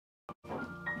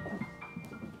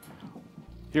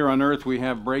Here on earth we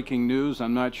have breaking news.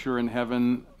 I'm not sure in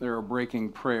heaven there are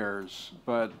breaking prayers.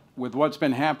 But with what's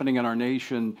been happening in our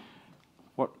nation,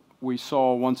 what we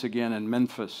saw once again in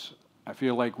Memphis, I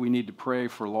feel like we need to pray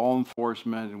for law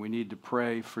enforcement and we need to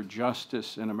pray for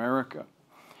justice in America.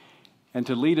 And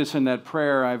to lead us in that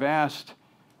prayer, I've asked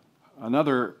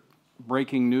another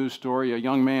breaking news story, a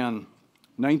young man,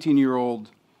 19-year-old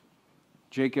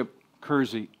Jacob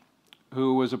Kersey,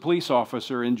 who was a police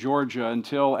officer in Georgia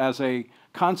until, as a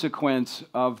consequence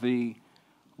of the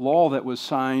law that was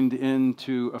signed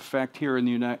into effect here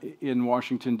in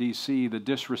Washington, D.C., the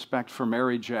Disrespect for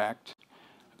Marriage Act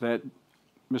that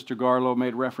Mr. Garlow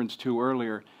made reference to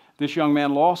earlier, this young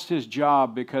man lost his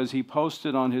job because he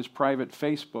posted on his private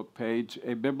Facebook page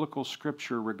a biblical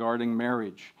scripture regarding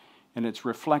marriage and its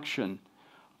reflection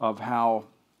of how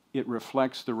it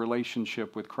reflects the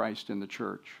relationship with Christ in the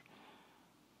church.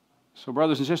 So,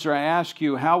 brothers and sisters, I ask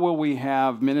you, how will we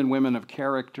have men and women of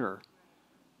character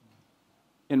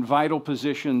in vital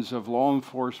positions of law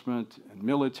enforcement and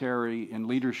military and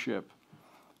leadership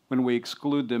when we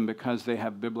exclude them because they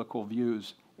have biblical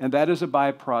views? And that is a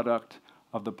byproduct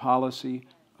of the policy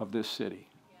of this city.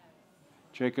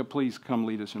 Jacob, please come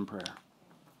lead us in prayer.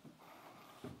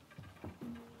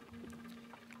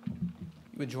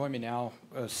 You would join me now,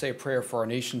 say a prayer for our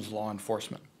nation's law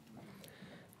enforcement.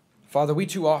 Father, we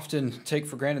too often take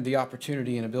for granted the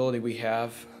opportunity and ability we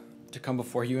have to come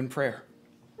before you in prayer.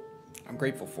 I'm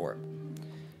grateful for it.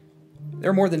 There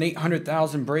are more than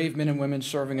 800,000 brave men and women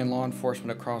serving in law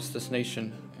enforcement across this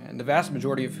nation, and the vast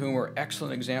majority of whom are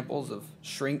excellent examples of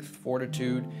strength,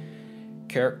 fortitude,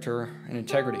 character, and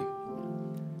integrity.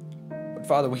 But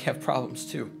Father, we have problems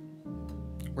too.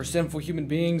 We're sinful human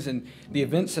beings, and the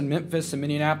events in Memphis and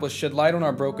Minneapolis shed light on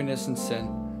our brokenness and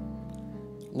sin.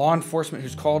 Law enforcement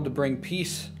who's called to bring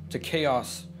peace to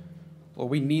chaos. Well,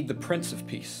 we need the Prince of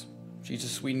Peace.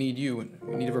 Jesus, we need you, and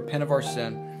we need to repent of our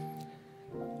sin.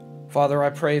 Father, I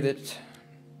pray that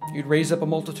you'd raise up a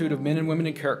multitude of men and women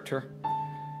in character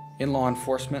in law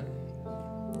enforcement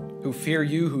who fear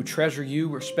you, who treasure you,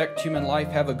 respect human life,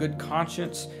 have a good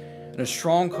conscience and a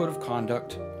strong code of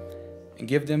conduct, and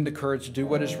give them the courage to do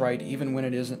what is right even when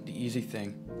it isn't the easy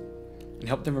thing. And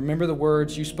help them remember the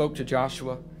words you spoke to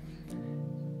Joshua.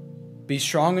 Be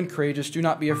strong and courageous. Do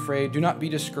not be afraid. Do not be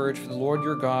discouraged, for the Lord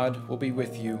your God will be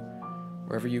with you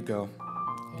wherever you go.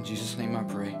 In Jesus' name I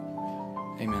pray.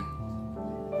 Amen.